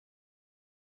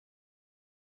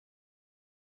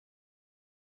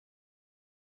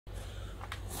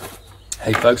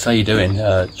Hey folks, how you doing?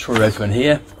 Troy Redfern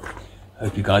here.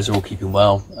 Hope you guys are all keeping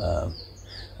well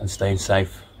and staying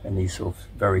safe in these sort of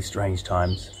very strange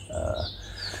times.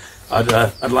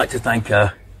 I'd like to thank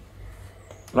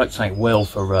Will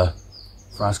for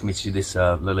asking me to do this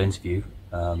little interview.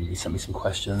 He sent me some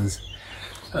questions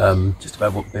just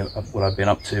about what I've been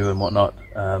up to and whatnot.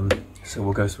 So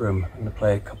we'll go through them. I'm going to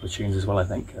play a couple of tunes as well, I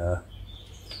think.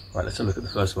 Right, let's have a look at the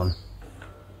first one.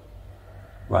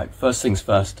 Right, first things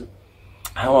first.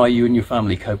 How are you and your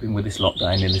family coping with this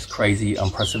lockdown in this crazy,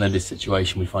 unprecedented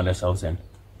situation we find ourselves in?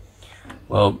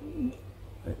 Well,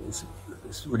 it's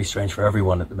really strange for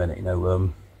everyone at the minute. You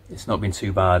know, it's not been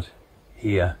too bad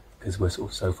here because we're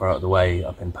sort of so far out of the way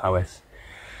up in Powys,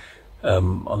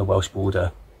 on the Welsh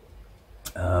border.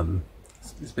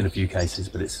 There's been a few cases,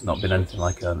 but it's not been anything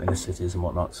like in the cities and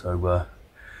whatnot. So,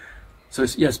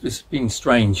 it's been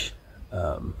strange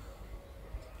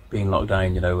being locked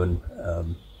down, you know,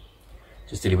 and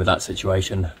just dealing with that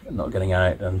situation and not getting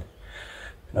out, and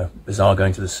you know, bizarre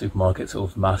going to the supermarket sort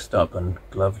of masked up and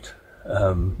gloved.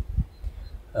 But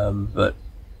you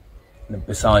know,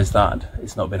 besides that,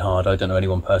 it's not been hard. I don't know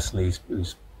anyone personally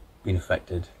who's been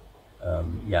affected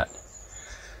yet.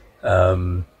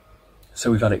 So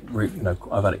we've had it, you know,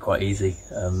 I've had it quite easy.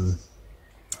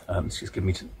 It's just given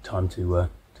me time to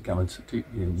get on to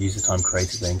use the time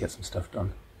creatively and get some stuff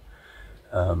done.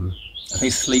 I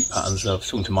think sleep patterns, I was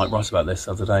talking to Mike Ross about this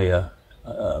the other day,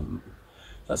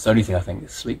 that's the only thing I think,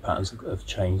 sleep patterns have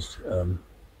changed, a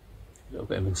little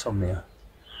bit of insomnia,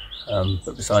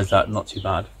 but besides that, not too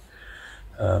bad.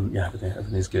 Yeah, everything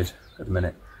is good at the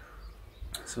minute.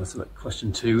 So let's look at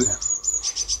question 2. You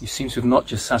seem to have not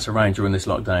just sat around during this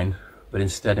lockdown, but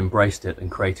instead embraced it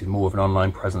and created more of an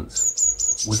online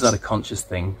presence. Was that a conscious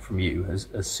thing from you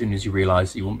as soon as you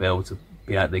realised you wouldn't be able to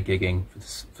be out there gigging for the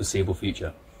foreseeable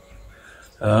future?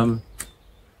 I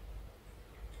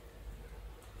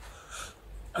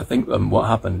think what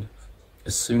happened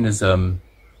as soon as the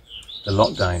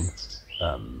lockdown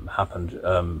happened,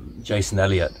 Jason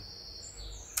Elliott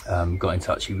got in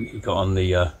touch. He got on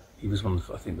the he was one of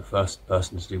I think the first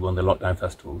person to do one of the lockdown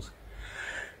festivals,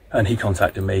 and he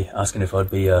contacted me asking if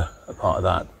I'd be a part of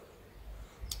that.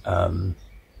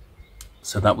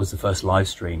 So that was the first live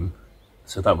stream.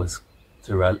 So that was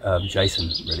through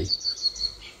Jason, really.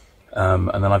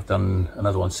 And then I've done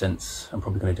another one since. I'm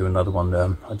probably going to do another one.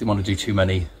 I didn't want to do too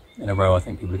many in a row. I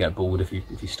think people get bored if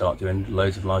you start doing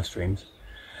loads of live streams.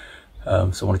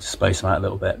 So I wanted to space them out a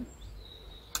little bit.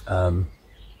 So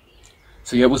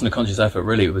yeah, it wasn't a conscious effort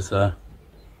really. It was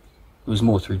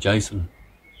more through Jason.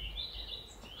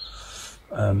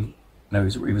 No, he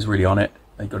was really on it.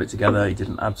 He got it together. He did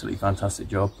an absolutely fantastic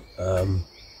job.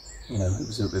 You know, it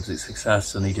was a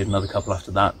success, and he did another couple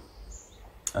after that.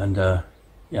 And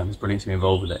yeah, it was brilliant to be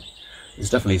involved with it. It's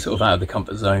definitely sort of out of the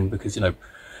comfort zone because, you know,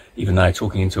 even now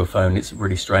talking into a phone, it's a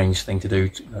really strange thing to do,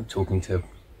 talking to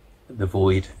the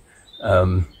void.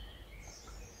 But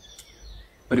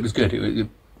it was good. It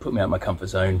put me out of my comfort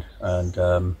zone,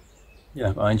 and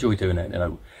yeah, I enjoyed doing it. You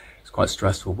know, it's quite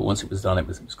stressful, but once it was done, it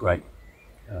was great.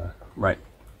 Right.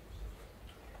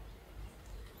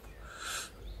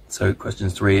 So question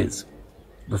 3 is,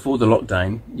 before the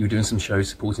lockdown, you were doing some shows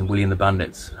supporting Willie and the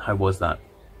Bandits. How was that?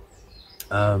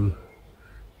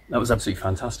 That was absolutely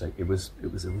fantastic. It was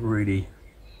a really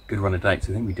good run of dates.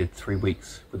 I think we did 3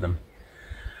 weeks with them.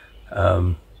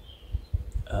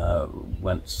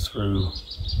 Went through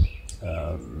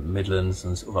Midlands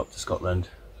and sort of up to Scotland,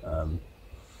 and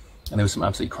there were some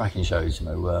absolutely cracking shows. You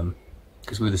know,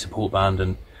 because we were the support band,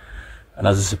 and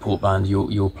as a support band,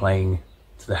 you're playing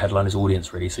to the headliner's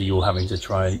audience really, so you're having to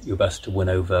try your best to win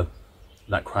over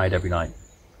that crowd every night.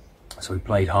 So we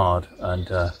played hard and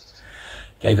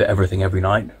gave it everything every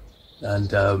night,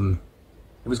 and it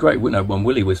was great. You know, when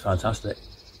Willie was fantastic,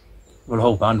 well, the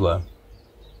whole band were.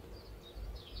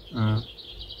 You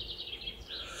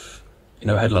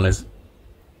know, headliners,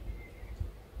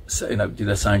 so, you know, do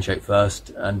their sound check first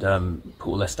and put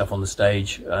all their stuff on the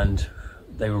stage, and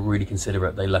they were really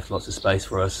considerate. They left lots of space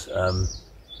for us.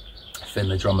 Finn,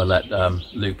 the drummer, let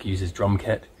Luke use his drum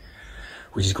kit,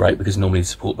 which is great because normally the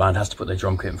support band has to put their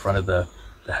drum kit in front of the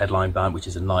headline band, which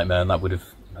is a nightmare, and that would have,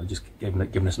 you know, just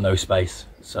given us no space.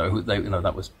 So they, you know,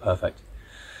 that was perfect.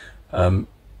 And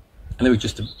they were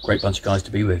just a great bunch of guys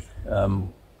to be with. We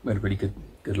had a really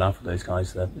good laugh with those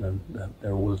guys. You know,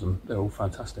 they're all of them. They're all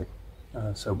fantastic.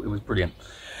 So it was brilliant.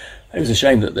 It was a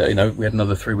shame that you know, we had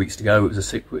another 3 weeks to go. It was a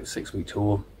six-week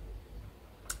tour.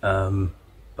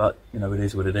 But you know, it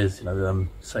is what it is. You know,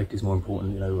 safety is more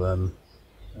important. You know,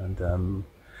 and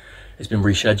it's been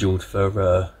rescheduled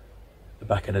for the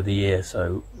back end of the year.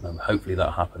 So hopefully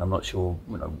that'll happen. I'm not sure.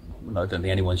 I don't think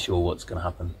anyone's sure what's going to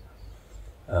happen.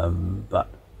 But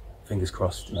fingers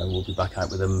crossed. We'll be back out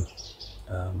with them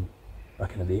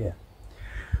back end of the year.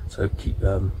 So keep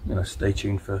stay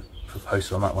tuned for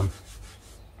posts on that one.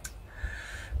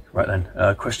 Right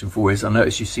then, question 4 is, I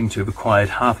noticed you seem to have acquired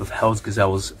half of Hell's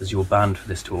Gazelles as your band for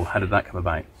this tour. How did that come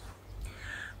about?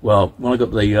 Well, when I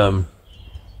got the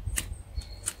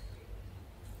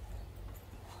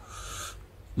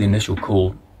initial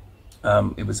call,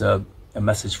 it was a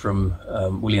message from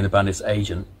Willie and the Bandits'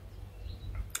 agent,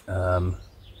 and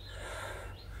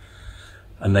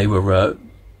they were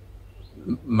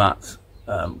Matt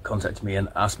contacted me and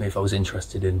asked me if I was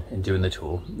interested in doing the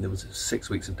tour. There was 6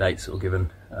 weeks of dates sort of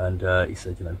given, and he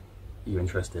said, are you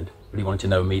interested? But he wanted to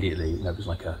know immediately. It was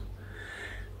like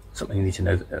something you need to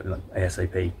know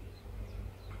ASAP.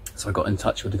 So I got in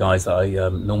touch with the guys that I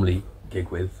normally gig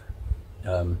with,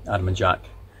 Adam and Jack,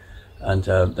 and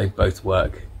they both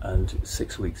work, and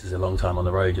 6 weeks is a long time on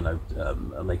the road,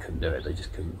 and they couldn't do it. They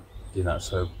just couldn't do that.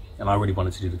 So, and I really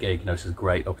wanted to do the gig. This is a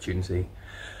great opportunity.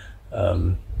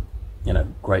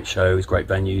 Great shows, great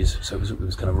venues, so it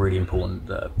was kind of really important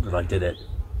that I did it.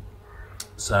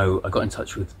 So I got in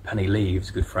touch with Penny Lee, who's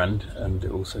a good friend, and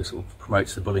also sort of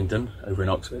promotes the Bullingdon over in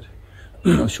Oxford.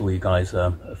 I'm sure you guys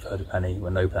have heard of Penny or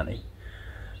know Penny.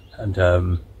 And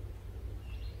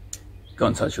got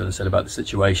in touch with her and said about the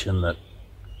situation, that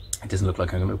it doesn't look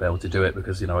like I'm going to be able to do it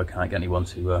because I can't get anyone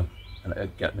to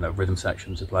get rhythm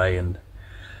section to play, and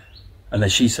then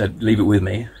she said leave it with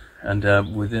me, and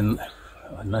within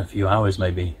I don't know, a few hours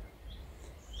maybe,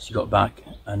 she got back,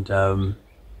 and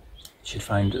she'd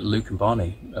found Luke and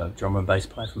Barney, drummer and bass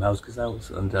player from Hell's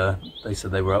Gazelles, and they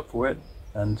said they were up for it,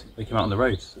 and they came out on the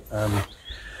roads.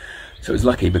 So it was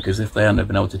lucky, because if they hadn't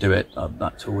been able to do it,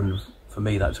 that tour wouldn't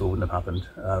have happened.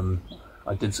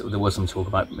 There was some talk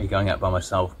about me going out by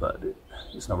myself, but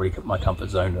it's not really my comfort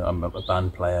zone. I'm a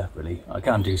band player, really. I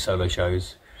can do solo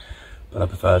shows, but I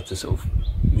prefer to sort of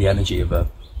the energy of a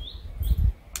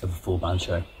full band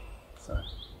show. So,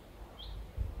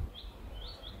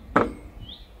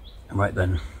 right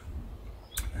then,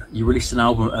 you released an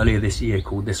album earlier this year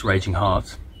called This Raging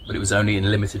Heart, but it was only in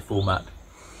limited format.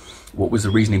 What was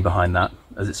the reasoning behind that,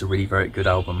 as it's a really very good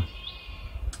album?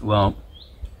 Well,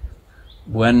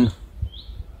 when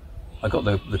I got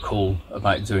the call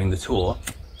about doing the tour,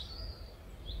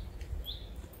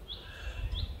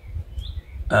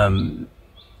 there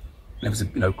was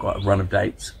quite a run of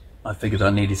dates. I figured I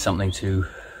needed something to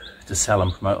sell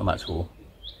and promote on that tour,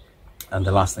 and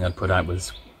the last thing I'd put out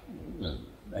was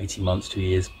 18 months, 2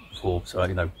 years before. So I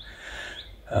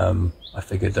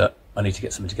figured that I need to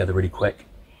get something together really quick,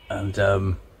 and I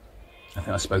think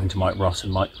I've spoken to Mike Ross,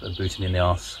 and Mike booted me in the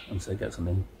arse and said get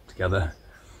something together.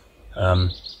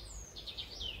 And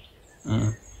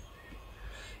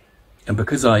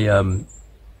because I've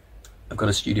got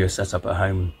a studio set up at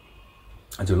home,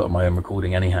 I do a lot of my own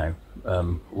recording anyhow.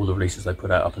 All the releases I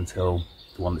put out up until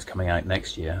the one that's coming out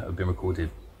next year have been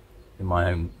recorded in my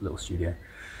own little studio.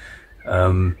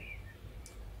 I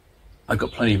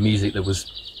got plenty of music that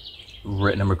was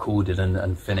written and recorded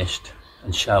and finished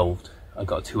and shelved. I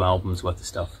got 2 albums worth of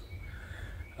stuff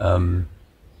that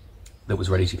was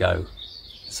ready to go.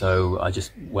 So I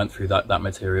just went through that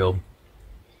material,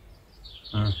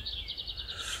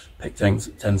 picked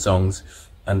 10 songs,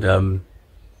 and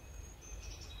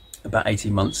about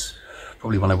 18 months,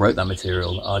 probably when I wrote that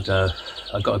material, I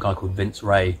got a guy called Vince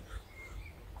Ray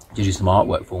to do some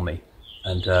artwork for me,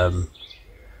 and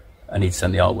he'd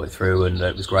sent the artwork through, and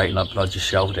it was great, but I just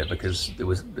shelved it because there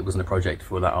wasn't a project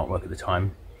for that artwork at the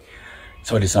time.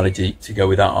 So I decided to go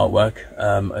with that artwork.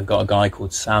 I got a guy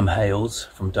called Sam Hales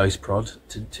from Dose Prod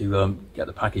to get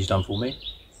the package done for me,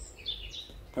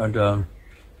 and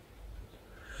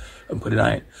put it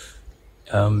out.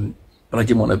 But I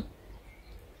didn't want to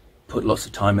put lots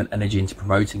of time and energy into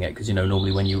promoting it, because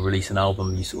normally when you release an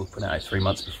album, you sort of put it out 3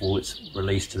 months before it's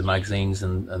released to the magazines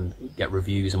and get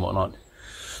reviews and whatnot.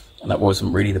 And that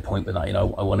wasn't really the point. But I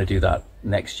want to do that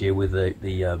next year with the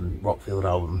Rockfield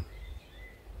album.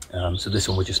 So this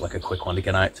one was just like a quick one to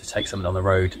get out, to take something on the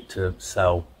road to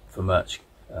sell for merch.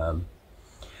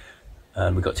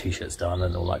 And we got t-shirts done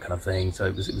and all that kind of thing. So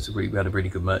we had a really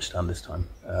good merch stand this time,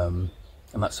 and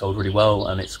that sold really well,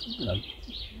 and it's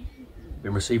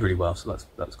been received really well. So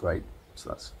that's great.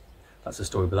 So that's the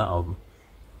story with that album.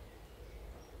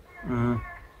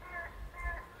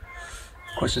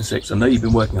 Question 6. I know you've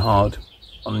been working hard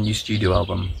on a new studio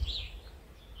album.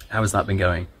 How has that been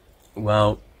going?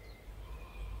 Well,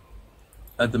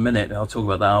 at the minute, I'll talk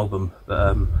about that album,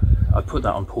 but I put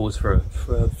that on pause for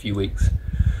a few weeks.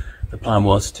 the plan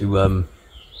was to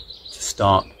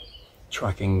start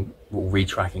tracking or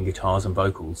retracking guitars and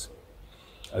vocals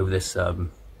over this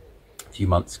few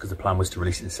months, because the plan was to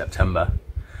release it in September.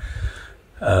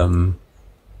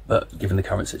 But given the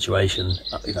current situation,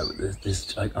 you know,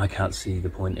 I can't see the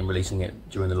point in releasing it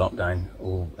during the lockdown,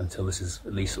 or until this is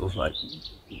at least sort of like,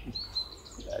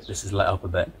 this is let up a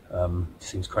bit. It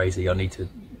seems crazy. I need to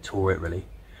tour it really.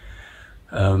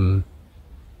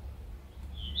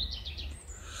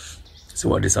 So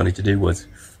what I decided to do was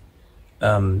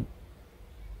put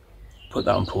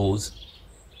that on pause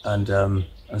and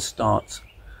start,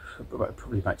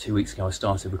 probably about 2 weeks ago, I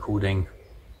started recording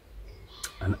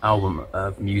an album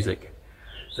of music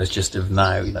that's just of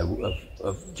now, you know,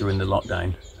 of during the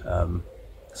lockdown.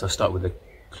 So I start with a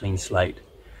clean slate,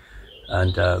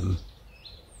 and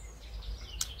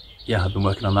yeah, I've been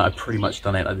working on that. I've pretty much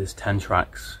done it. Like, there's 10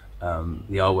 tracks.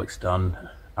 The artwork's done.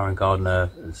 Aaron Gardner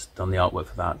has done the artwork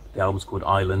for that. The album's called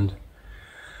Island,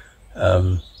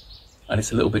 and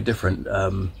it's a little bit different.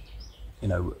 You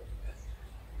know,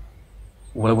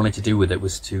 what I wanted to do with it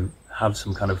was to have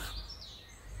some kind of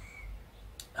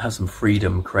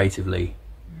freedom creatively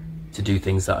to do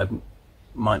things that I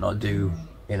might not do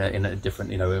in a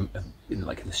different, you know,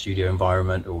 like in the studio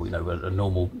environment, or, you know, a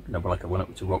normal, you know, like I went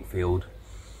up to Rockfield.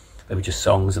 They were just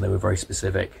songs and they were very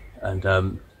specific,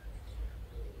 and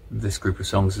this group of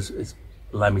songs has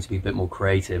allowed me to be a bit more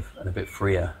creative and a bit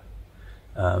freer.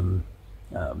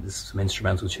 There's some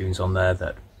instrumental tunes on there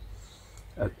that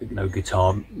you know,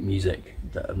 guitar music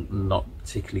that are not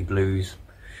particularly blues,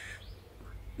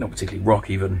 not particularly rock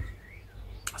even.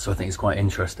 So I think it's quite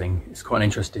interesting. It's quite an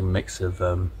interesting mix of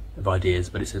ideas,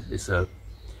 but it's a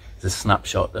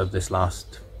snapshot of this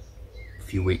last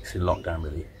few weeks in lockdown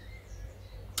really,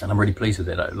 and I'm really pleased with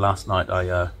it. Last night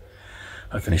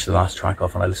I finished the last track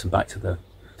off and I listened back to the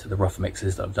rough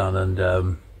mixes that I've done,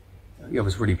 and yeah, I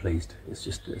was really pleased.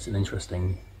 It's an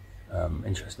interesting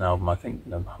album. I think,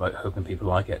 you know, I'm hoping people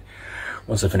like it.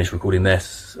 Once I finish recording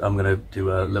this, I'm going to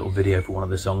do a little video for one of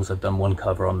the songs. I've done one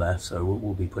cover on there, so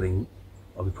I'll be putting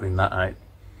that out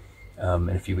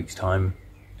in a few weeks' time.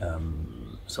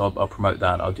 So I'll promote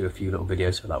that. I'll do a few little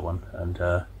videos for that one, and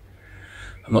I'm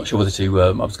not sure whether to.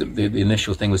 The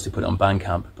initial thing was to put it on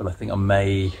Bandcamp, but I think I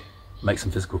may make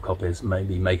some physical copies,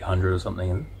 maybe make 100 or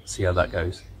something, and see how that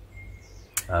goes.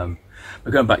 But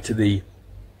going back to the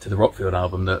Rockfield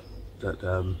album that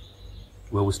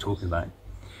Will was talking about,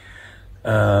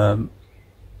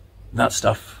 that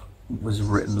stuff was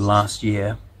written last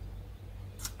year.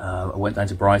 I went down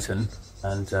to Brighton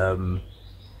and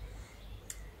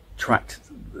tracked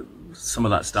some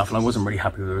of that stuff, and I wasn't really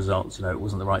happy with the results. You know, it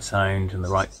wasn't the right sound and the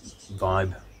right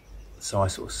vibe, so I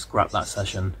sort of scrapped that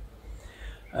session.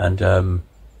 And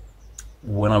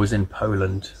when I was in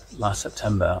Poland last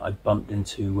September, I bumped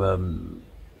into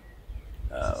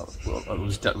well, it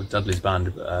was with Dudley's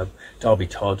band, Darby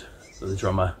Todd, the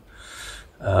drummer.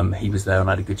 He was there, and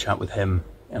I had a good chat with him,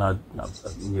 and I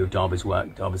knew Darby's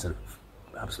work. Darby's an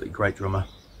absolutely great drummer.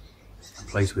 He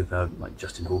plays with like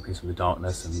Justin Hawkins from The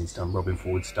Darkness, and he's done Robin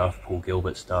Ford stuff, Paul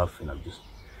Gilbert stuff, you know, just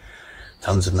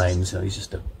tons of names. You know, he's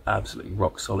just an absolutely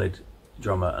rock solid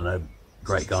drummer and a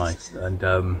great guy.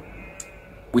 And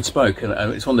we spoke, and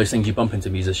it's one of those things, you bump into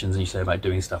musicians and you say about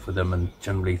doing stuff with them, and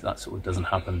generally that sort of doesn't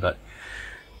happen. But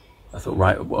I thought,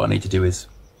 right, what I need to do is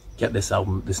get this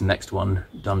album, this next one,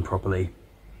 done properly,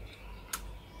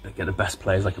 get the best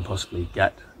players I can possibly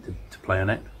get to play on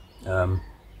it.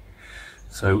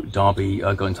 So Darby,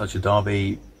 I got in touch with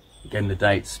Darby, gave him the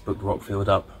dates, booked Rockfield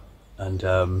up, and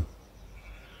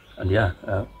yeah,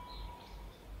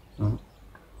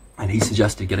 and he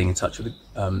suggested getting in touch with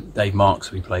Dave Marks,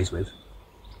 who he plays with,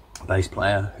 a bass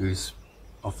player who's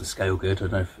off the scale good. I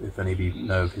don't know if any of you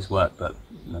know of his work, but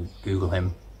you know, Google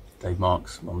him, Dave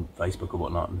Marks, on Facebook or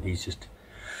whatnot, and he's just,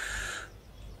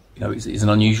 you know, he's an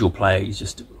unusual player. He's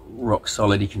just rock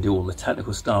solid. He can do all the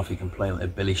technical stuff. He can play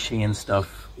like Billy Sheehan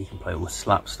stuff. He can play all the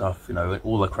slap stuff, you know,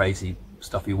 all the crazy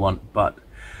stuff you want, but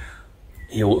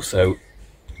he also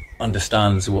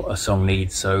understands what a song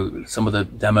needs. So some of the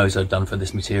demos I've done for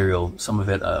this material, some of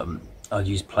it I'd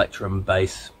use plectrum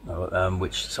bass,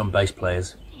 which some bass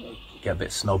players get a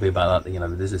bit snobby about that. You know,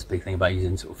 there's this big thing about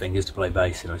using sort of fingers to play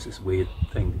bass. You know, it's this weird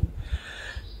thing.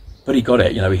 But he got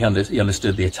it. You know, he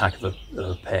understood the attack of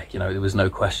a pick. You know, there was no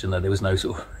question that there was no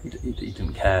sort of, he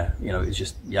didn't care. You know, it's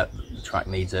just, yeah, the track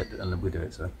needs it, and we do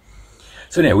it.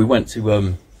 So yeah, we went to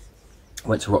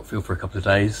Rockfield for a couple of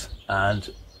days, and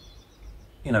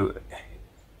you know,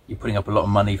 you're putting up a lot of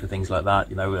money for things like that,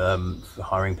 you know, for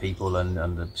hiring people and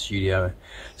the studio.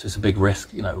 So it's a big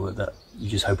risk, you know, that you're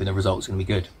just hoping the result's going to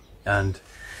be good. And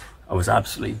I was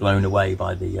absolutely blown away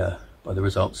by the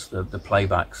results. The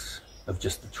playbacks of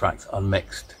just the tracks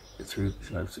unmixed through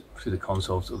through the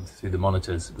consoles or through the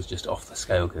monitors was just off the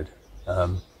scale good.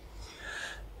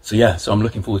 So yeah, so I'm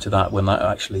looking forward to that when that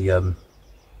actually. So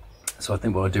I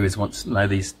think what I'll do is once now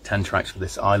these 10 tracks for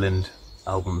this Island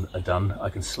album are done, I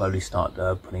can slowly start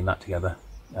putting that together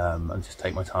and just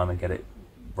take my time and get it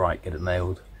right, get it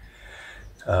nailed.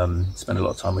 Spend a lot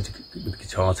of time with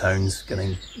guitar tones,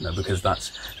 getting, because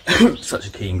that's such a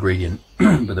key ingredient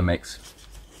with a mix,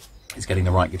 is getting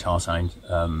the right guitar sound,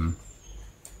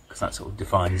 because that sort of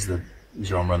defines the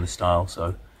genre and the style.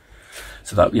 So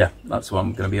that, yeah, that's what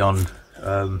I'm going to be on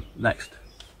next.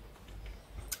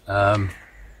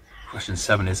 Question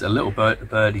 7 is, a little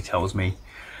birdie tells me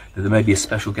that there may be a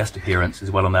special guest appearance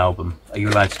as well on the album. Are you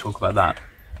allowed to talk about that?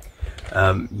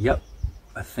 Yep,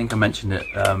 I think I mentioned it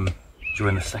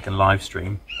during the second live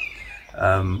stream.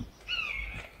 The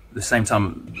same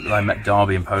time that I met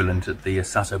Darby in Poland at the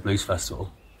Sato Blues Festival,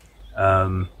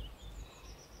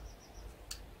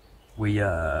 we'd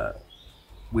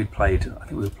played, I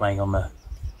think we were playing on the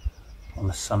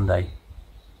Sunday,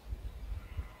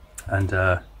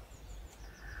 and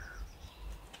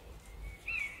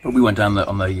but we went down where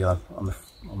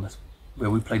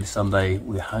we played the Sunday.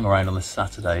 We hung around on the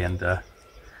Saturday, and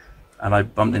I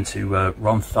bumped into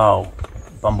Ron Thal,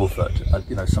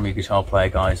 Bumblefoot. Some of you guitar player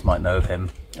guys might know of him.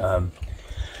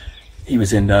 He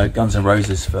was in Guns N'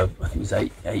 Roses for, I think it was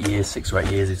 8 years, 6 or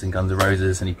 8 years. He was in Guns N'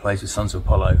 Roses, and he plays with Sons of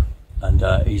Apollo. And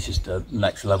he's just a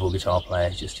next level guitar player.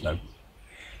 He's just,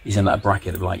 he's in that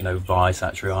bracket of like, Vi,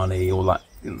 Satriani, all that,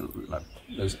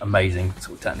 those amazing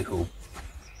sort of technical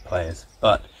players.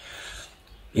 But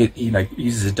he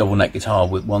uses a double neck guitar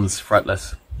with one's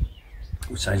fretless,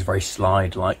 which sounds very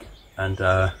slide like. And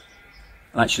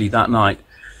actually that night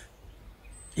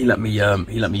he let me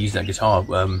use that guitar.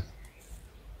 We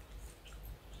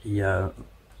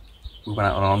went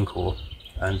out on an encore,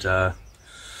 and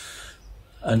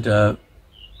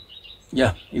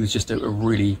yeah, he was just a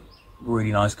really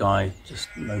nice guy. Just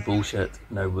no bullshit,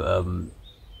 no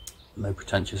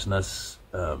pretentiousness.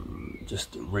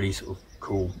 Just a really sort of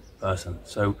cool person.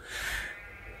 So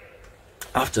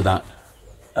after that,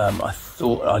 I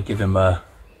thought I'd give him a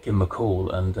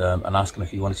call and ask him if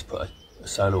he wanted to put a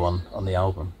solo on the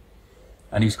album,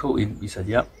 and he was cool. He said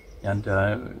yep, and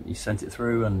he sent it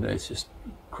through, and it's just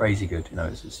crazy good.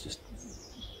 It's just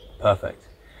perfect.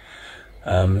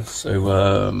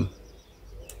 So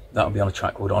that'll be on a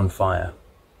track called On Fire.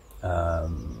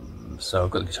 So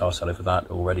I've got the guitar solo for that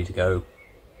all ready to go.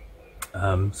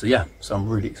 So yeah, so I'm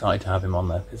really excited to have him on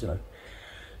there, because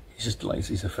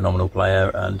he's a phenomenal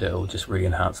player, and it'll just really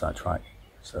enhance that track.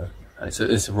 So and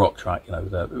it's a rock track,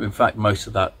 in fact most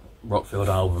of that rock-filled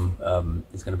album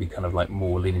is going to be kind of like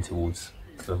more leaning towards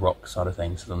the rock side of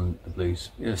things than the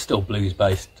blues. It's still blues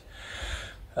based,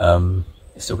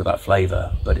 it's still got that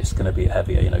flavour, but it's going to be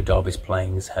heavier. Darby's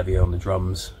playing is heavier on the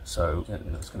drums, so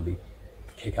it's going to be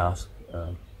kick-ass.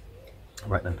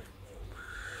 Right then.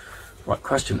 Right,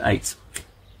 question 8.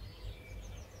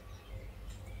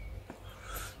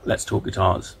 Let's talk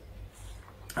guitars.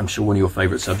 I'm sure one of your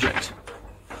favourite subjects.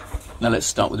 Now let's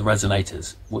start with the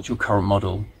resonators. What's your current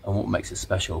model and what makes it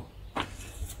special?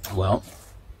 Well,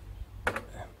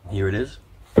 here it is.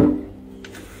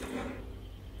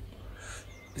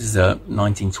 This is a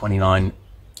 1929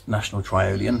 National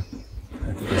Triolean. I don't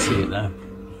know if you can see it there.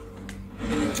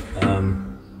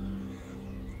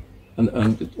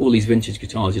 And all these vintage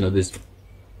guitars, there's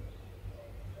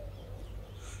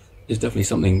definitely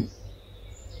something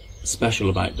special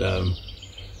about the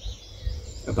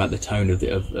tone of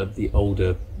the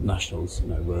older Nationals,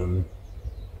 and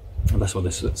that's why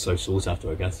they're so sought after,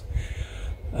 I guess.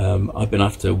 I've been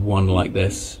after one like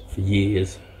this for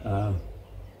years.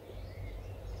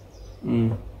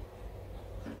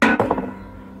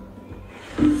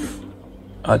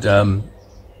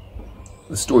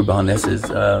 The story behind this is,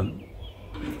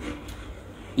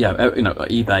 yeah,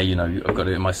 eBay, I've got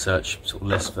it in my search sort of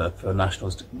list for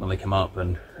Nationals when they come up,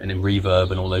 and in Reverb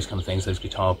and all those kind of things, those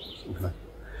guitar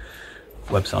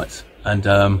websites. And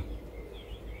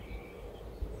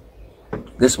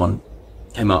this one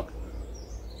came up,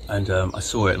 and I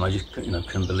saw it, and I just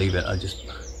couldn't believe it. I just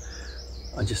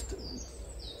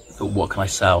thought, what can I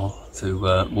sell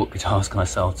to? What guitars can I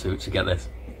sell to get this?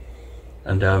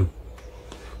 And I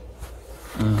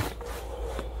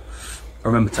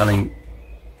remember telling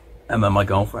Emma, my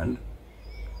girlfriend,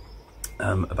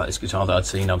 about this guitar that I'd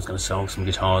seen. I was going to sell some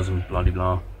guitars and blah blah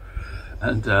blah,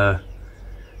 and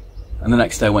the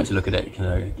next day I went to look at it.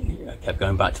 I kept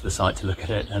going back to the site to look at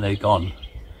it, and they'd gone.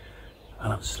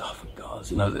 And I was just, oh, for God,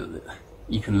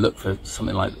 you can look for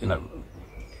something like, you know,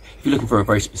 if you're looking for a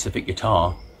very specific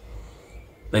guitar,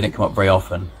 they don't come up very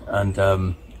often,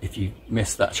 and if you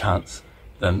miss that chance,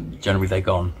 then generally they're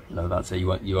gone. You know, that's it.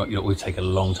 You'll always take a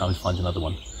long time to find another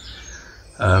one.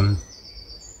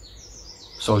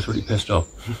 So I was really pissed off.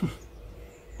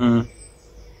 And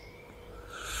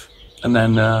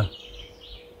then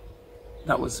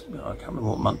that was, I can't remember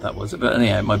what month that was, but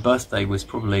anyway, my birthday was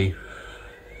probably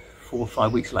 4 or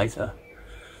 5 weeks later,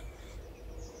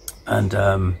 and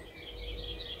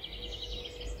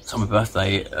so my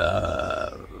birthday,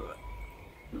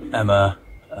 Emma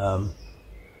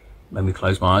made me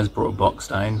close my eyes, brought a box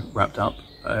down, wrapped up,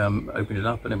 opened it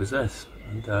up, and it was this,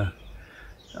 and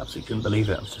absolutely couldn't believe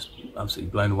it. I was just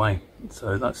absolutely blown away.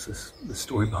 So that's the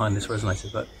story behind this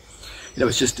resonator. But you know,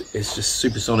 it's just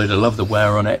super solid. I love the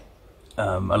wear on it.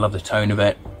 I love the tone of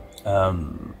it.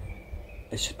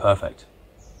 It's just perfect.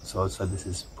 So I'd say this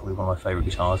is probably one of my favourite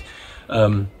guitars.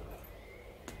 When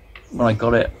I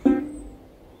got it,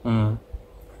 it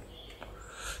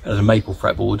has a maple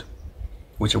fretboard,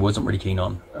 which I wasn't really keen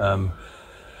on.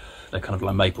 They're kind of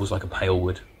like maples, like a pale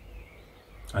wood.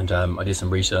 And I did some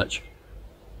research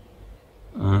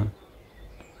and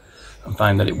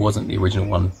found that it wasn't the original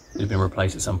one. It had been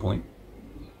replaced at some point.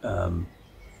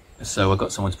 So I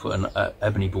got someone to put an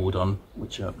ebony board on,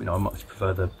 which you know, I much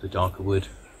prefer the darker wood.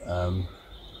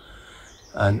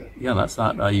 And yeah, that's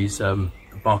that. I use a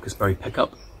Barker's-Berry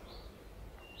pickup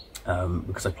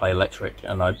because I play electric,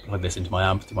 and I plug this into my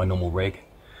amp to my normal rig.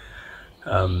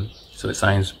 So it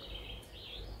sounds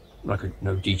like a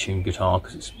detuned guitar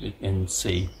because it's in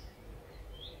C.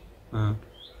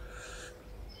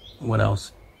 What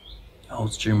else?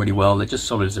 Holds tune really well. They're just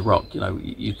solid as a rock. You know,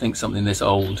 you'd think something this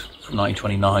old from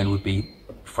 1929 would be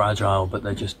fragile, but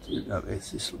they're just, you know,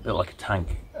 it's built like a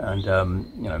tank. And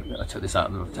you know, I took this out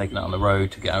and I've taken it on the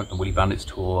road to get out on the Willie Bandits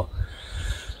tour.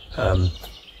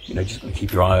 You know, just going to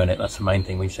keep your eye on it. That's the main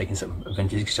thing when you're taking some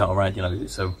vintage guitar around. You know,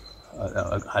 so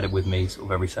I had it with me sort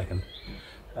of every second.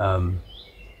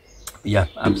 Yeah,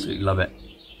 absolutely love it.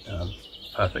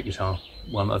 Perfect guitar.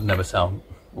 One I'd never sell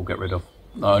or get rid of.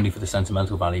 Not only for the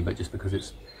sentimental value, but just because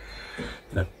it's,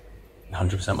 you know,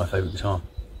 100% my favourite guitar.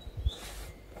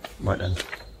 Right then.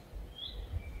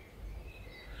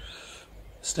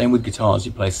 Staying with guitars,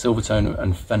 you play Silvertone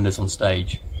and Fenders on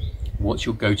stage. What's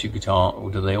your go-to guitar, or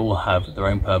do they all have their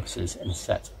own purposes in a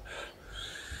set?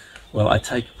 Well, I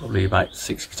take probably about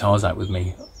 6 guitars out with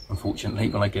me, unfortunately,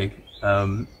 when I gig.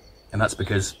 And that's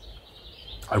because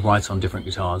I write on different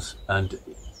guitars, and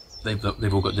they've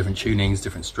all got different tunings,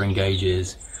 different string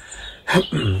gauges.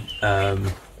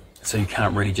 So you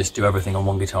can't really just do everything on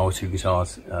one guitar or 2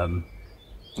 guitars. I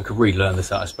could really learn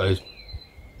this out, I suppose.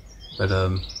 But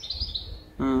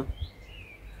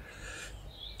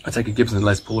I take a Gibson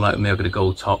Les Paul out with me. I've got a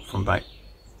gold top from about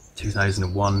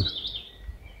 2001,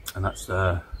 and that's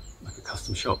like a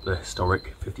custom shop, the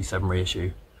historic 57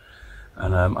 reissue.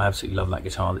 And I absolutely love that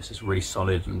guitar. It's just really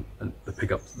solid, and the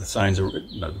pickups, the sounds are,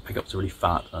 you know, the pickups are really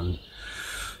fat. And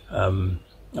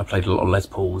I played a lot of Les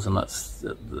Pauls, and that's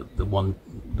the one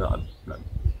that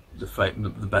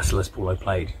the best Les Paul I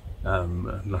played.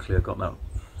 Luckily, I got that.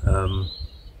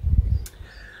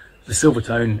 The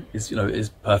Silvertone is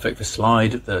perfect for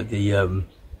slide.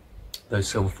 Those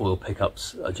silver foil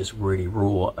pickups are just really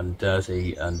raw and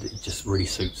dirty, and it just really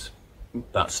suits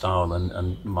that style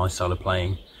and my style of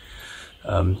playing.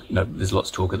 You know, there's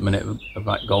lots of talk at the minute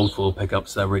about gold foil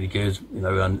pickups. They're really good, you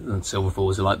know, and silver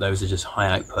foils are like those. Are just high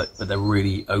output, but they're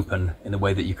really open in the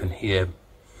way that you can hear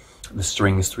the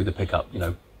strings through the pickup. You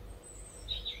know,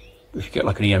 if you get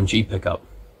like an EMG pickup,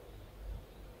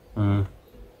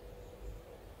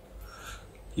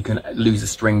 you can lose the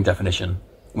string definition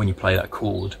when you play that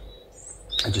chord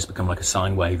and just become like a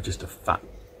sine wave, just a fat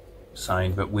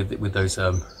sound. But with those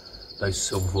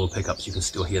silver foil pickups, you can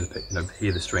still hear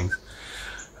the strings.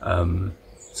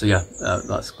 So yeah,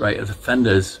 that's great. As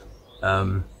Fenders,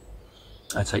 I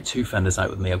take 2 Fenders out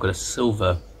with me. I've got a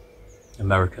silver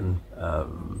American,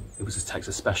 it was a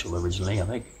Texas Special originally, I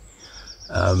think,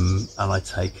 and I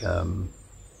take I've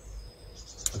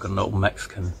got an old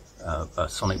Mexican, a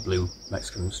Sonic Blue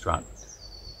Mexican Strat.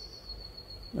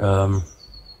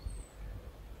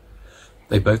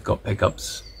 They both got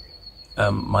pickups.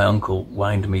 My uncle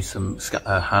wound me some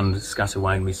hand scatter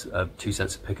wound me 2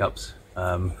 sets of pickups,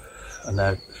 and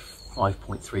they're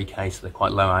 5.3K, so they're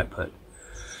quite low output.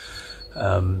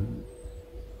 And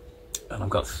I've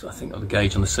got, I think, on the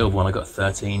gauge on the silver one, I got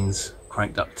 13s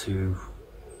cranked up to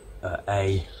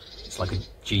A. It's like a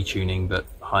G tuning but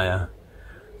higher,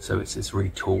 so it's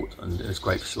really taut and it's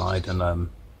great for slide. And I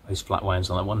use flat wounds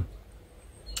on that one.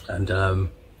 And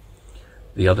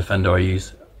The other Fender I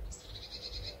use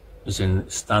is in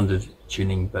standard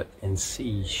tuning, but in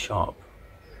C sharp.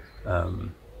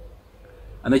 And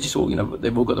they just all, you know,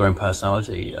 they've all got their own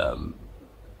personality.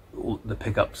 All the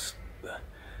pickups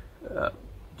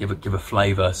give a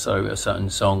flavour, so a certain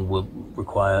song will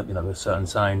require, you know, a certain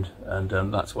sound, and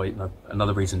that's why, you know,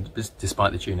 another reason,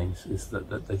 despite the tunings, is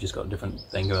that they've just got a different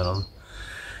thing going on.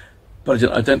 But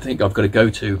I don't think I've got a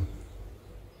go-to.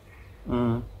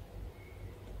 I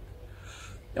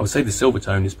would say the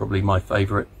Silvertone is probably my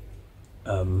favourite.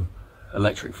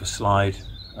 Electric for slide,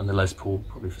 and the Les Paul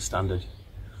probably for standard.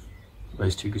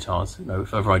 Those two guitars. You know,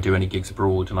 if ever I do any gigs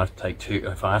abroad and I have to take two,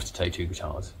 if I have to take two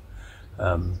guitars,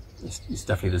 it's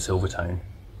definitely the Silvertone.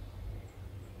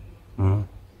 And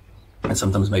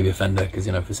sometimes maybe a Fender, because,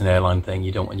 you know, if it's an airline thing,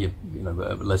 you don't want you know,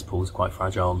 Les Paul's quite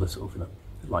fragile. They sort of, you know,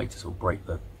 like to sort of break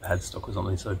the headstock or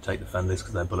something, so take the Fenders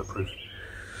because they're bulletproof.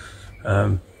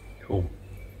 Cool.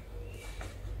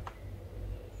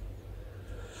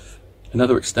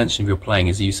 Another extension of your playing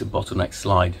is the use of bottleneck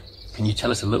slide. Can you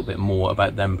tell us a little bit more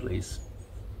about them, please?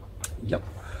 Yep.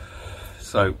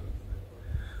 So,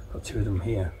 I've got two of them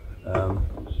here.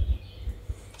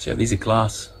 So yeah, these are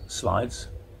glass slides.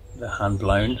 They're hand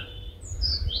blown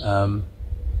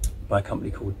by a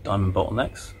company called Diamond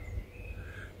Bottlenecks.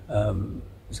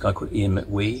 There's a guy called Ian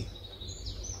McWee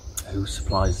who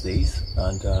supplies these,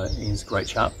 and Ian's a great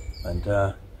chap. And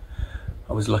I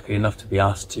was lucky enough to be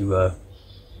asked to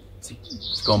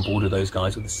go on board with those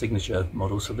guys with a signature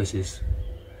model. So this is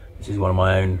one of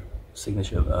my own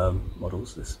signature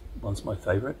models. This one's my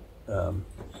favourite.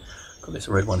 Got this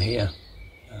red one here,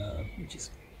 which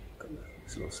is got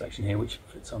this little section here which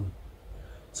fits on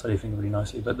everything really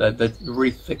nicely. But they're really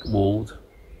thick-walled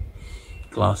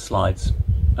glass slides,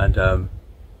 and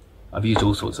I've used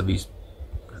all sorts. I've used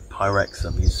Pyrex,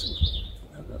 I've used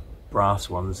brass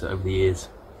ones over the years,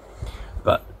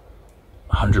 but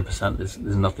 100% there's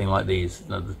nothing like these. You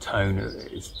know, the tone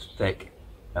is thick,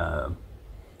 the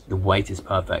weight is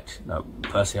perfect. You know,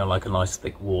 personally, I like a nice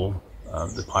thick wall.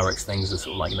 The Pyrex things are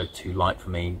sort of like, you know, too light for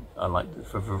me. I like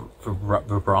for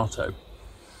vibrato.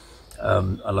 I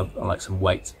like some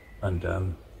weight,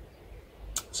 and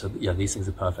so yeah, these things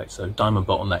are perfect. So Diamond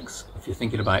Bottlenecks. If you're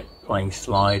thinking about playing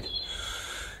slide,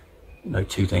 you know,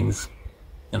 two things.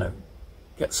 You know,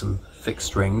 get some thick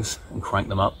strings and crank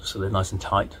them up so they're nice and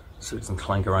tight, so it doesn't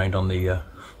clank around on the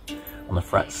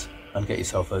frets, and get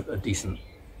yourself a decent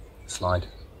slide.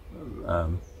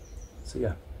 So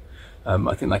yeah,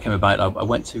 I think that came about. I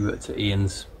went to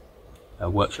Ian's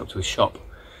workshop, to his shop,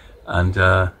 and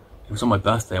it was on my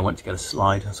birthday. I went to get a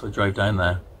slide, so I drove down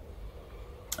there,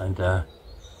 and I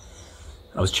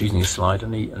was choosing a slide,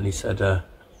 and he said, "How'd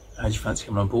you fancy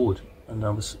coming on board?" And I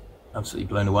was absolutely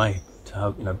blown away to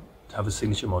have, you know, to have a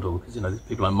signature model, because, you know, there's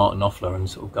people like Martin Offler and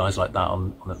sort of guys like that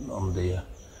on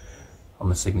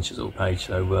the signature sort of page.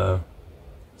 So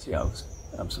yeah, I was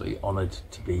absolutely honoured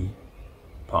to be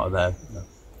part of their, you know,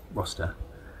 roster.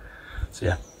 So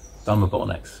yeah, Diamond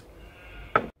Bottlenecks.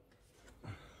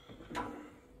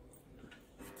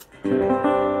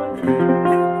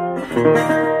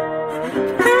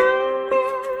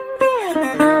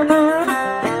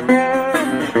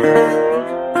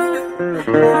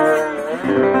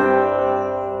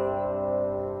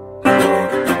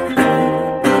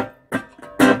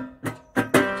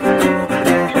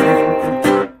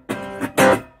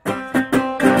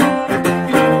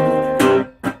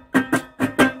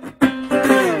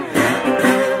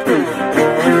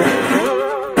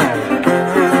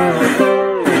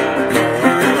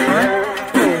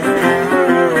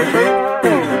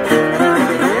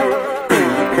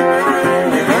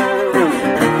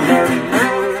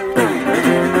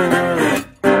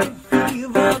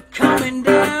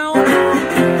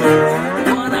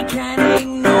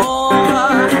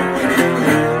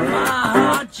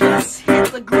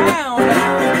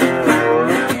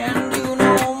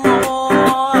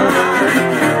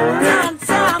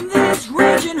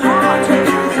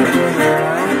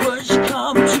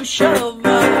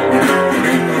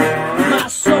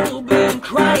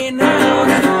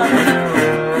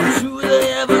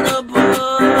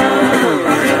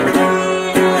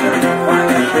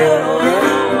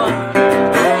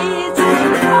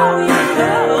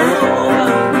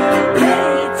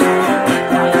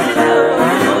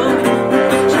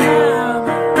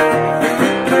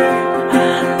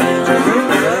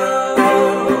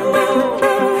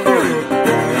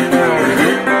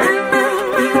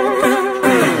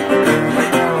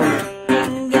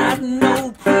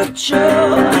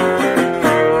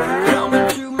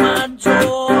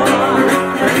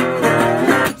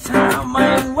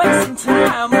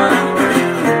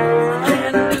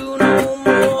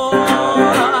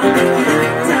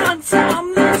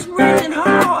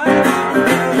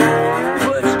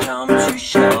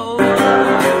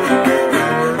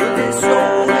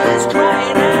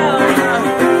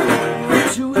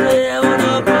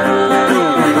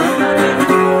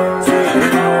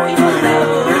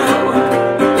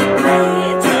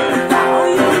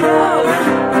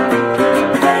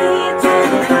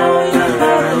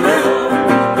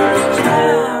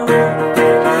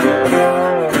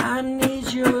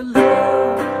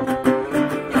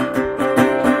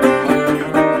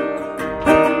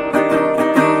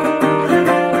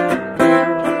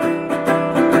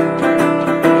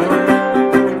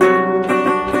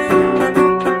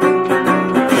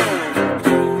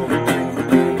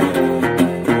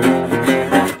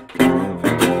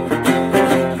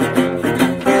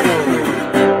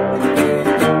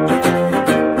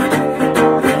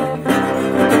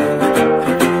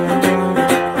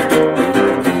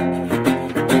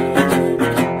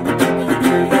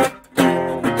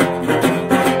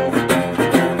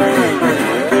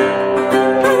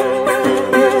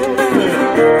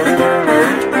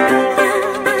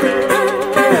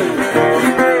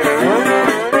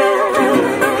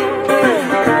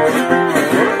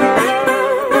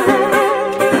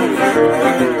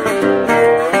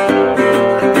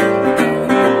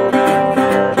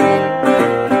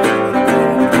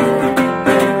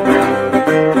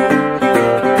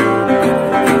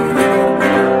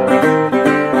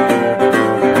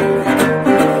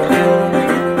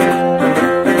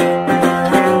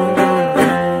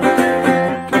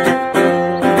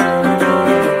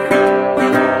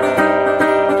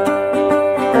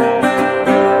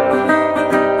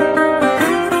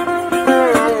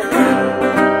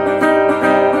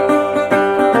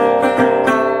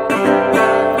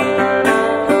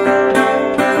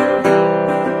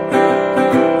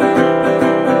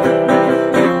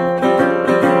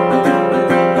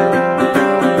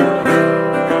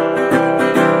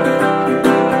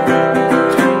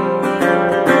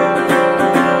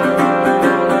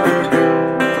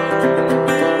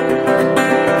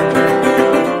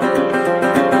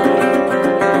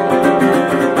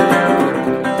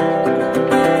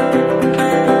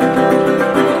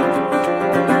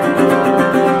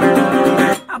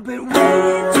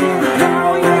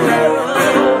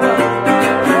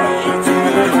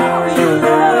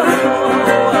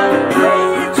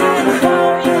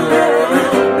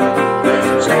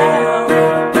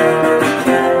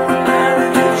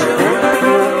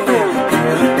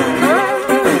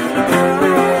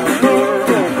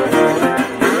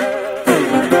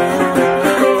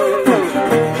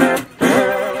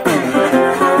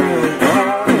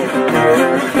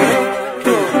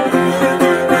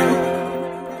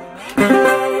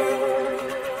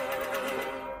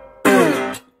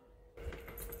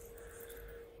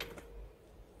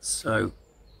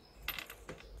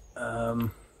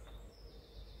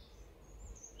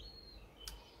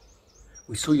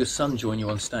 We saw your son join you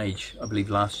on stage, I believe,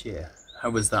 last year. How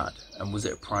was that? And was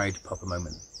it a Pride Papa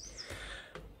moment?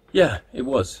 Yeah, it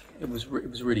was. It was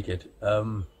really good.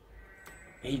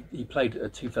 He played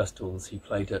at 2 festivals. He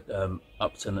played at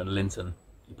Upton and Linton.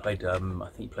 He played, I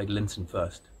think he played Linton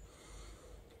first.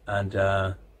 And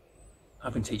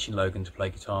I've been teaching Logan to play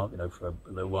guitar, you know, for a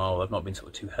little while. I've not been sort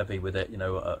of too heavy with it, you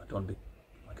know. I don't want to be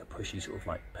like a pushy sort of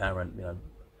like parent, you know.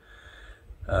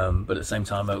 But at the same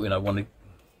time, you know, I wanted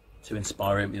to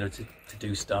inspire him, you know, to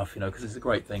do stuff, you know, because it's a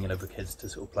great thing, you know, for kids to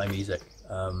sort of play music.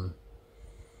 So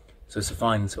it's a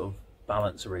fine sort of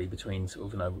balance really between sort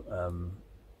of, you know,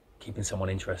 keeping someone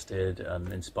interested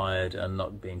and inspired and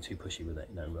not being too pushy with it,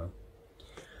 you know.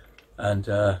 And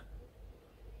the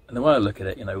way I look at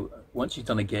it, you know, once you've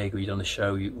done a gig or you've done a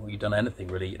show, or you've done anything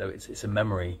really, you know, it's a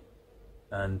memory.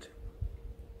 And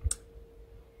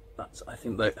that's, I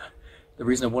think that the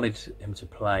reason I wanted him to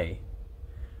play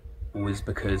was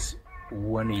because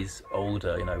when he's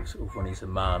older, you know, sort of when he's a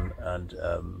man, and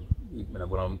you know,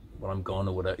 when I'm gone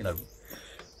or whatever, you know,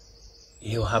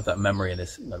 he'll have that memory in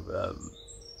his, you know.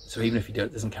 So even if he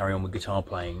doesn't carry on with guitar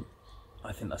playing,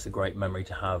 I think that's a great memory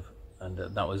to have, and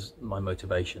that was my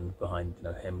motivation behind, you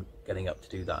know, him getting up to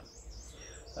do that,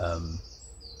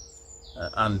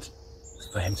 and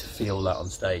for him to feel that on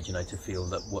stage, you know, to feel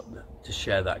that, to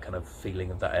share that kind of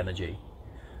feeling of that energy,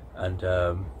 and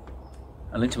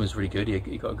Linton was really good.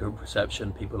 He got a good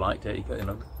reception. People liked it. He got, you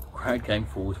know, crowd came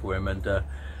forward for him, and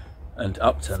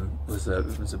Upton was a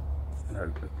you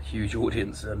know, a huge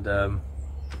audience, and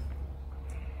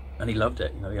he loved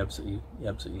it. You know, he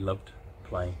absolutely loved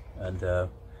playing, and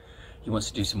he wants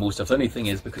to do some more stuff. The only thing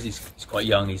is, because he's quite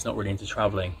young, he's not really into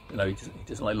travelling. You know, he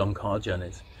doesn't like long car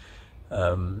journeys.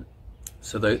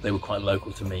 So they were quite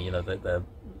local to me. You know, they're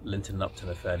Linton and Upton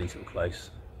are fairly sort of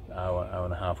close. Hour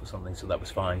and a half or something, so that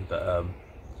was fine.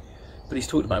 But he's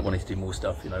talked about wanting to do more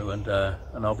stuff, you know, and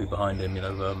I'll be behind him, you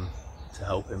know, to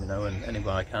help him, you know, and any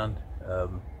way I can.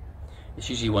 It's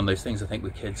usually one of those things, I think,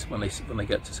 with kids when they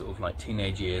get to sort of like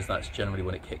teenage years. That's generally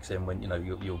when it kicks in, when, you know,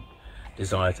 your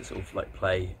desire to sort of like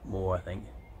play more, I think.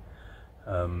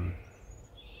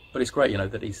 But it's great, you know,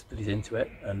 that he's into it,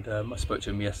 and I spoke to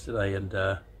him yesterday,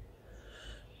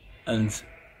 and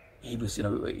he was, you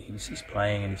know, he's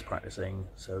playing and he's practicing,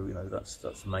 so, you know, that's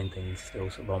the main thing. He's still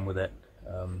sort of on with it.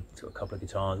 He's got a couple of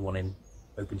guitars, one in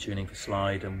open tuning for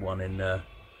slide and one in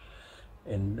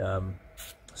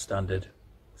standard.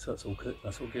 So that's all good.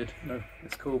 That's all good. No,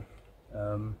 it's cool.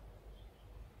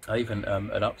 I even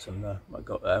at Upton,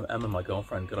 Emma, my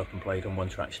girlfriend, got up and played on one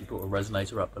track. She brought a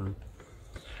resonator up, and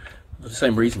for the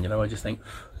same reason, you know, I just think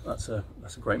that's a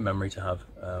great memory to have.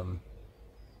 You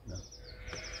know.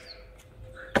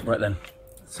 Right then,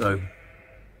 so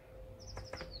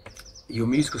your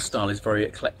musical style is very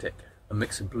eclectic, a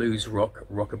mix of blues, rock,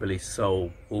 rockabilly,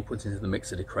 soul, all put into the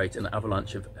mixer to create an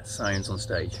avalanche of sounds on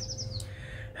stage.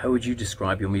 How would you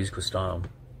describe your musical style?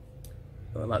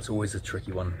 Well, that's always a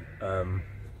tricky one.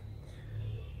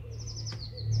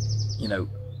 You know,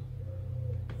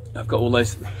 I've got all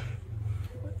those.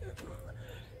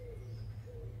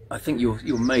 I think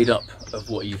you're made up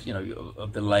of what you know,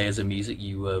 of the layers of music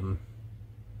you've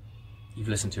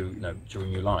listened to, you know,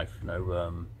 during your life, you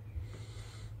know.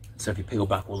 So if you peel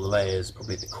back all the layers,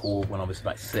 probably at the core, when I was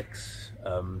about 6,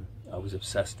 I was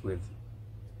obsessed with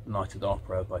Night at the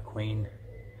Opera by Queen. I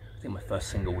think my first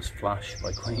single was Flash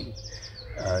by Queen,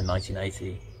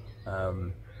 1980.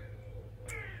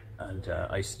 And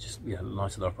I used to just, you know,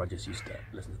 Night at the Opera, I just used to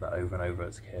listen to that over and over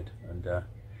as a kid. And I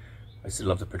used to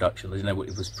love the production. I didn't know what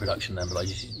it was production then, but I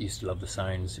just used to love the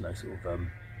sounds, you know, sort of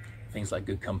things like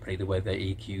Good Company, the way they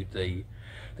EQ'd the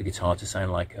guitar to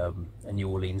sound like a New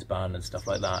Orleans band and stuff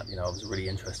like that. You know, I was really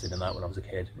interested in that when I was a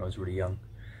kid, when I was really young.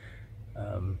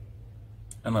 And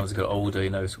as I got older, you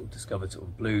know, sort of discovered sort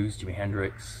of blues, Jimi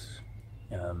Hendrix,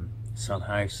 Son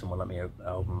House, Someone Let Me,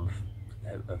 album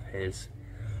of his.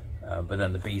 But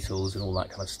then the Beatles and all that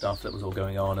kind of stuff that was all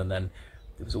going on, and then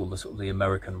there was all the sort of the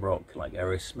American rock like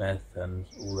Aerosmith and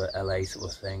all the LA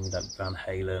sort of thing, like Van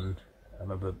Halen. I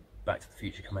remember Back to the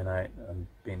Future coming out and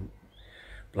being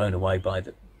blown away by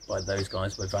those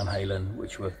guys, by Van Halen,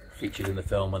 which were featured in the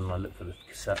film, and I looked for the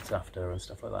cassettes after and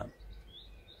stuff like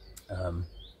that.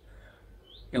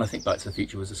 And I think Back to the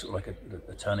Future was a sort of like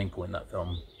a turning point in that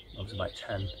film. I was about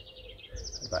 10,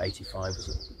 about 85, was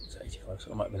it 85,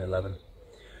 so I might have been 11.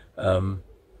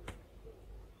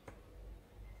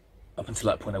 Up until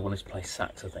that point I wanted to play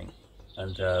sax, I think,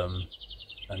 and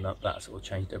that sort of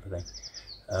changed everything,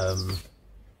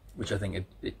 which I think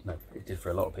it did for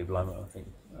a lot of people. I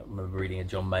remember reading a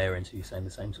John Mayer interview saying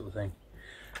the same sort of thing.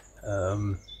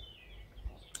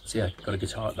 so yeah, got a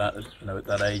guitar at that, at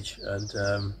that age,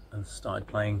 and started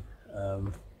playing,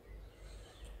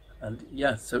 and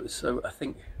yeah, so I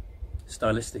think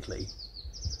stylistically,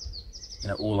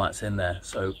 all that's in there.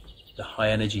 So the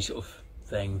high energy sort of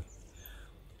thing,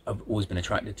 I've always been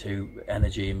attracted to.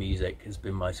 Energy in music has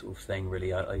been my sort of thing,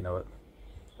 really.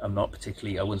 I'm not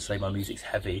particularly, I wouldn't say my music's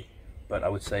heavy, but I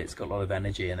would say it's got a lot of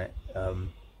energy in it.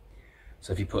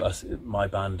 So if you put my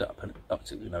band up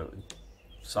to,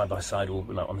 side by side, or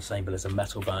on the same bill as a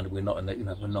metal band, we're not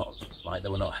we're not like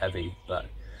that. We're not heavy, but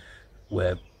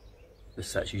the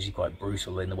set's usually quite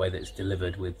brutal in the way that it's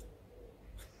delivered with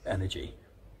energy.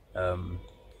 I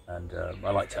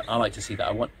like to see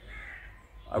that.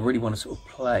 I really want to sort of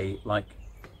play like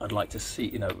I'd like to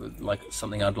see, like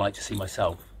something I'd like to see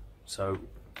myself. So,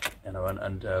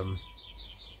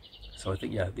 so I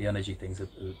think, yeah, the energy thing's a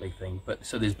big thing. But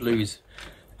so there's blues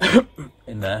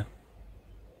in there.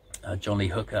 John Lee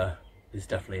Hooker is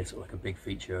definitely a sort of like a big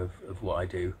feature of what I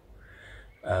do.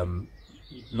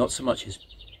 Not so much as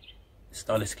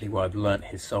stylistically where I've learnt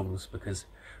his songs, because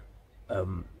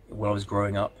when I was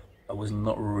growing up, I was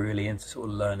not really into sort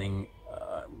of learning.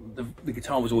 The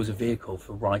guitar was always a vehicle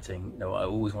for writing. I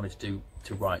always wanted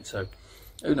to write. So,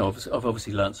 I've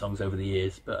obviously learnt songs over the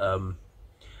years, but I'm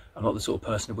not the sort of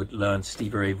person who would learn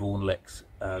Stevie Ray Vaughan licks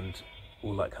and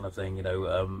all that kind of thing.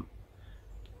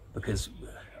 Because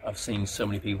I've seen so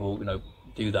many people,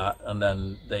 do that, and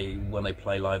then when they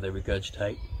play live, they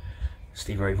regurgitate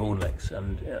Stevie Ray Vaughan licks,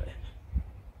 and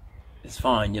it's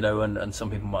fine, and some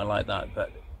people might like that,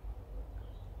 but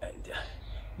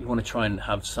you want to try and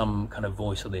have some kind of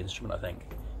voice on the instrument. I think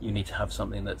you need to have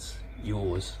something that's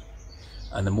yours,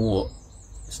 and the more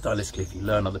stylistically, if you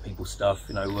learn other people's stuff,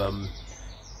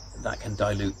 that can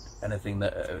dilute anything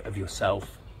that of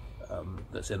yourself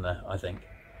that's in there. I think.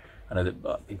 I know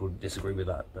that people disagree with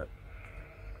that, but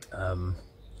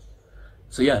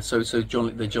so yeah, so the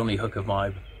John Lee Hooker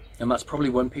vibe, and that's probably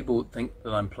when people think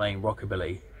that I'm playing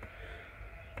rockabilly,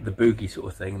 the boogie sort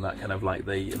of thing, that kind of like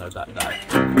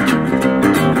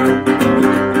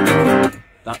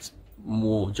that's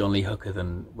more John Lee Hooker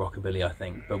than rockabilly, I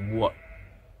think. But what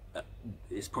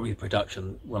it's probably the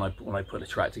production when I put a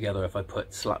track together. If I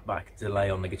put slapback delay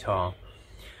on the guitar,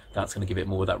 that's going to give it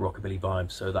more of that rockabilly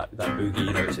vibe. So that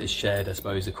boogie, it's shared, I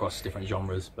suppose, across different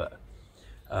genres. But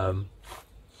so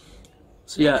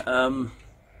yeah,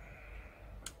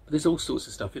 there's all sorts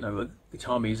of stuff,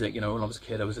 guitar music. When I was a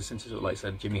kid, I was listening to sort of, like I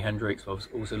said, Jimi Hendrix. But I was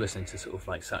also listening to sort of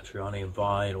like Satriani and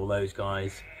Vai and all those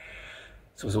guys.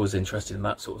 So I was always interested in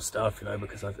that sort of stuff,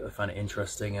 because I found it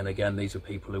interesting. And again, these were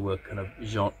people who were kind of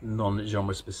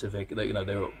non-genre specific. They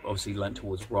were obviously lent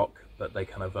towards rock, but they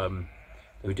kind of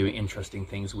they were doing interesting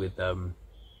things with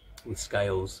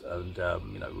scales and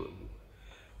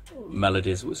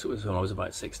melodies. Sort of when I was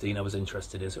about 16, I was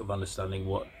interested in sort of understanding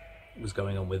what was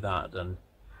going on with that, and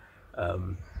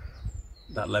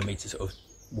that led me to sort of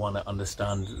want to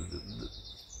understand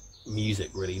music,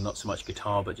 really, not so much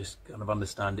guitar, but just kind of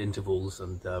understand intervals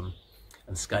and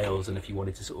scales. And if you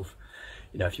wanted to sort of,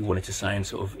 if you wanted to sound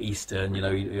sort of Eastern, to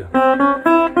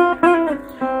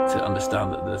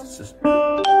understand that there's just, if you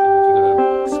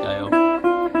got a scale,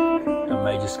 a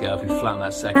major scale, if you flatten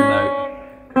that second note,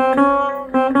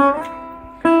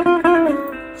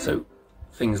 so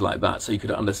things like that. So you could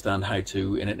understand how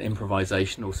to, in an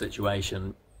improvisational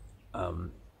situation,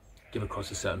 give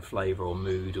across a certain flavour or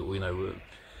mood, or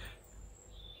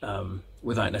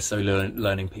without necessarily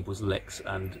learning people's licks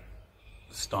and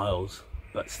styles,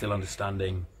 but still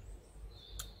understanding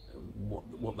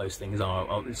what those things are.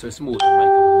 So it's more the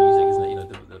makeup of music, isn't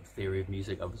it? The theory of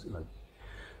music. I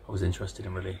was interested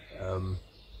in, really.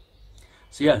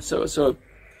 So yeah, so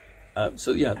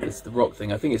yeah, it's the rock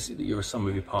thing. I think you're a sum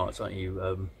of your parts, aren't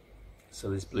you? So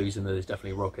there's blues in there. There's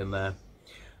definitely rock in there.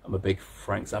 I'm a big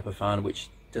Frank Zappa fan, which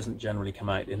doesn't generally come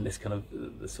out in this kind of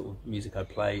the sort of music I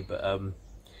play, but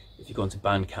if you go onto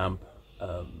Bandcamp,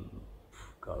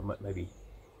 God, maybe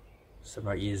 7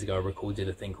 or 8 years ago, I recorded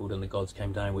a thing called "And the Gods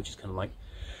Came Down," which is kind of like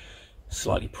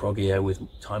slightly proggier with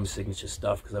time signature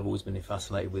stuff, because I've always been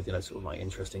fascinated with sort of like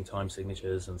interesting time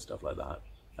signatures and stuff like that.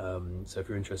 So if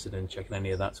you're interested in checking any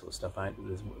of that sort of stuff out,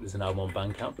 there's an album on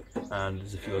Bandcamp, and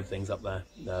there's a few other things up there.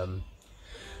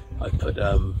 I've put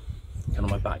kind of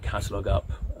my back catalogue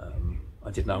up.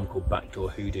 I did an album called Backdoor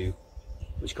Hoodoo,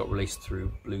 which got released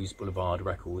through Blues Boulevard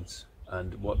Records,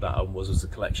 and what that album was a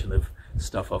collection of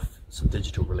stuff off some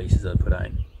digital releases that I put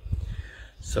out.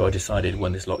 So I decided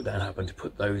when this lockdown happened to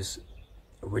put those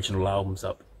original albums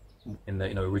up in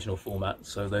the original format.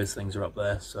 So those things are up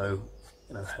there. So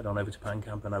head on over to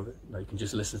Bandcamp, and you can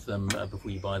just listen to them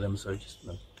before you buy them. So just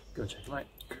go check them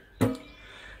out.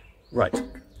 Right,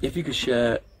 if you could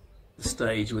share the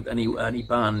stage with any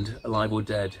band, alive or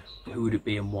dead, who would it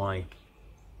be and why?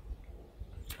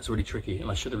 It's really tricky,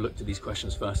 and I should have looked at these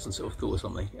questions first and sort of thought of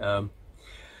something.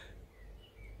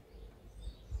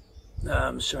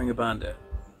 Showing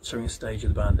a stage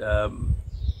of the band.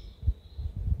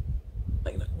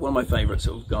 One of my favourite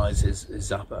sort of guys is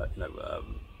Zappa.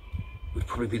 Would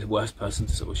probably be the worst person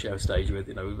to sort of share a stage with.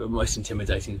 The most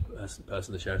intimidating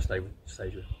person to share a stage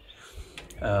with.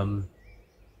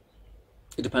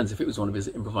 It depends. If it was one of his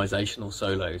improvisational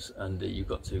solos and you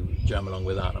got to jam along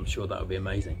with that, I'm sure that would be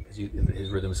amazing, because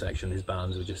his rhythm section, his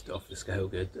bands were just off the scale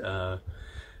good.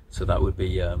 So that would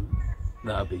be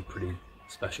pretty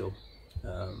special.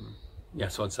 Yeah,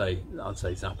 so I'd say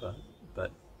Zappa,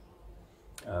 but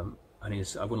I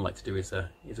wouldn't like to do his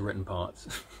written parts.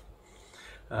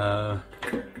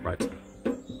 Right.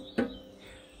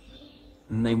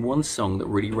 Name one song that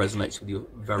really resonates with your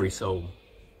very soul.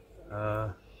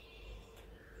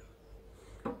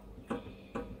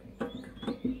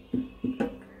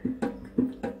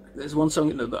 There's one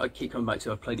song that I keep coming back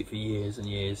to. I've played it for years and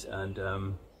years, and I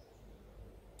don't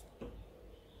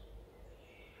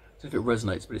know if it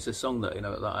resonates, but it's a song that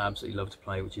that I absolutely love to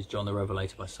play, which is "John the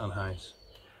Revelator" by Son House.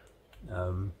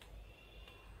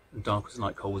 "Dark was the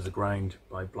Night, Cold was the Ground"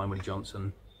 by Blind Willie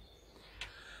Johnson.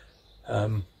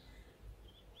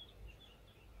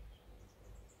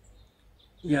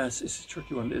 Yeah, it's a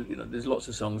tricky one. There's lots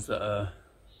of songs that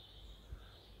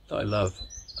I love.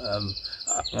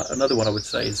 Another one I would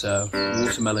say is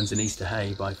 "Watermelons in Easter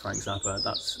Hay" by Frank Zappa.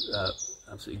 That's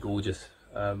absolutely gorgeous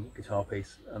guitar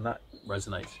piece, and that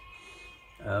resonates.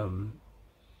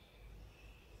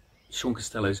 Sean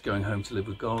Costello's "Going Home to Live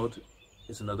with God"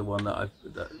 is another one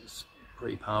that's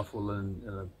pretty powerful and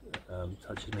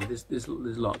touches me.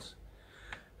 There's lots.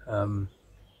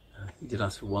 You did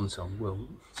ask for one song. Well,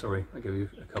 sorry, I gave you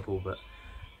a couple, but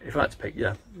if I had to pick,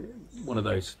 yeah, one of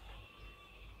those.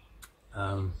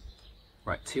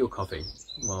 Right, tea or coffee?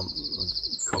 Well,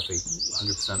 coffee,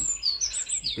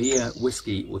 100%. Beer,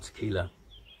 whiskey, or tequila?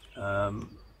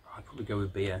 I'd probably go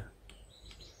with beer.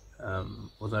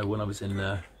 Although when I was in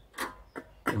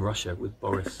Russia with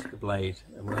Boris the Blade,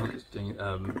 and when I was doing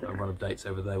a run of dates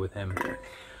over there with him,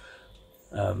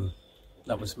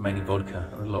 that was mainly vodka,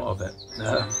 and a lot of it.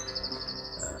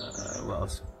 What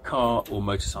else? Car or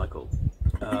motorcycle?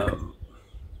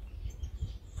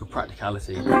 For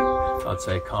practicality, I'd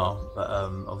say a car, but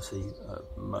obviously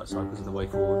motorcycles are the way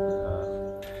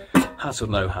forward. Hat or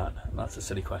no hat? That's a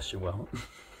silly question. Well,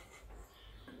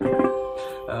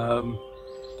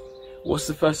 what's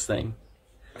the first thing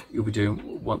you'll be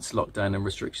doing once lockdown and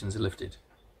restrictions are lifted?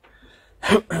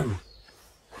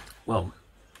 Well,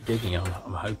 gigging,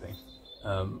 I'm hoping.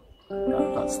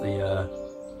 That's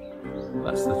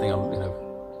the thing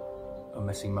I'm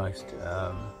missing most.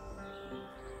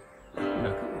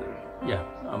 Yeah,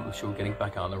 I'm sure getting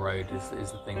back out on the road is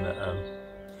the thing that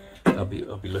I'll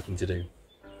be looking to do.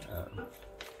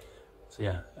 So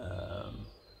yeah,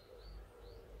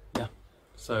 yeah.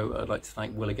 So I'd like to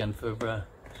thank Will again for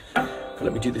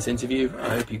letting me do this interview. I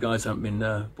hope you guys haven't been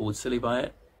bored silly by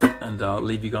it, and I'll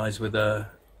leave you guys with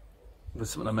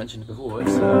something I mentioned before.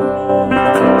 It's Son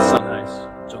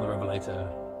House, John the Revelator.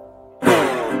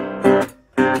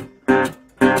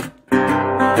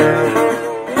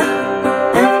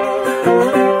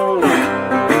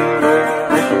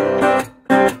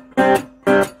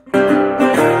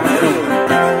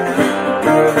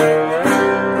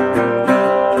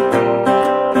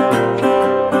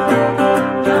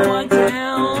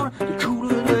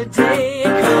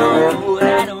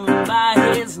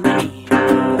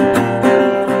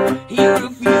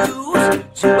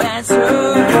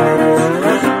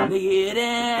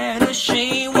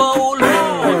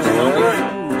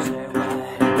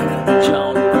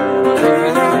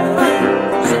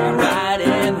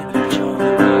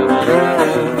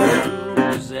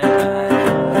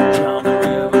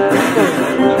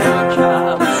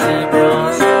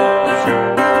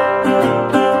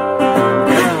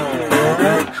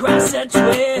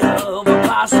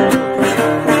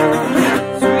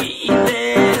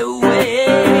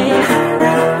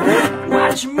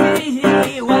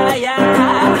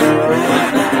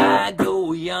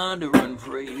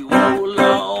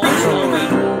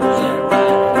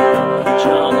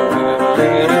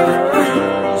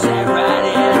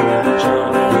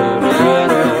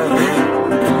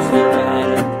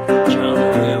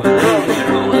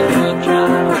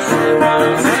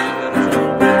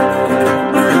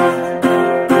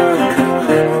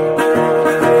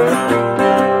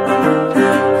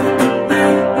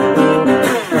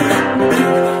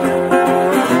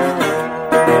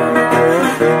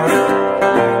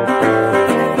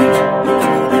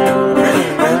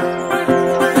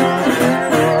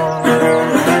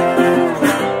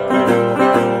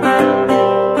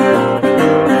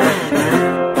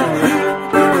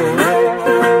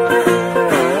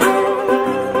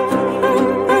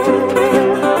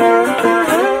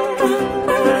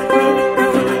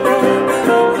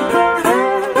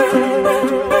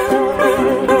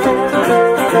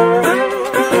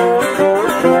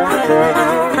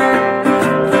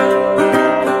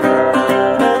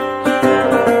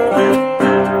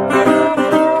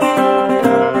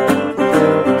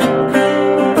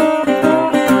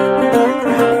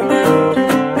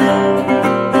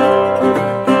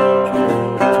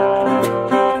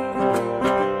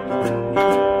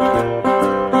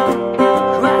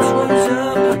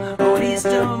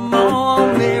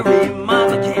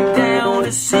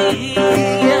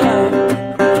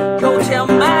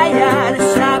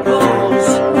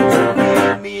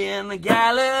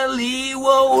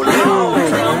 Oh no!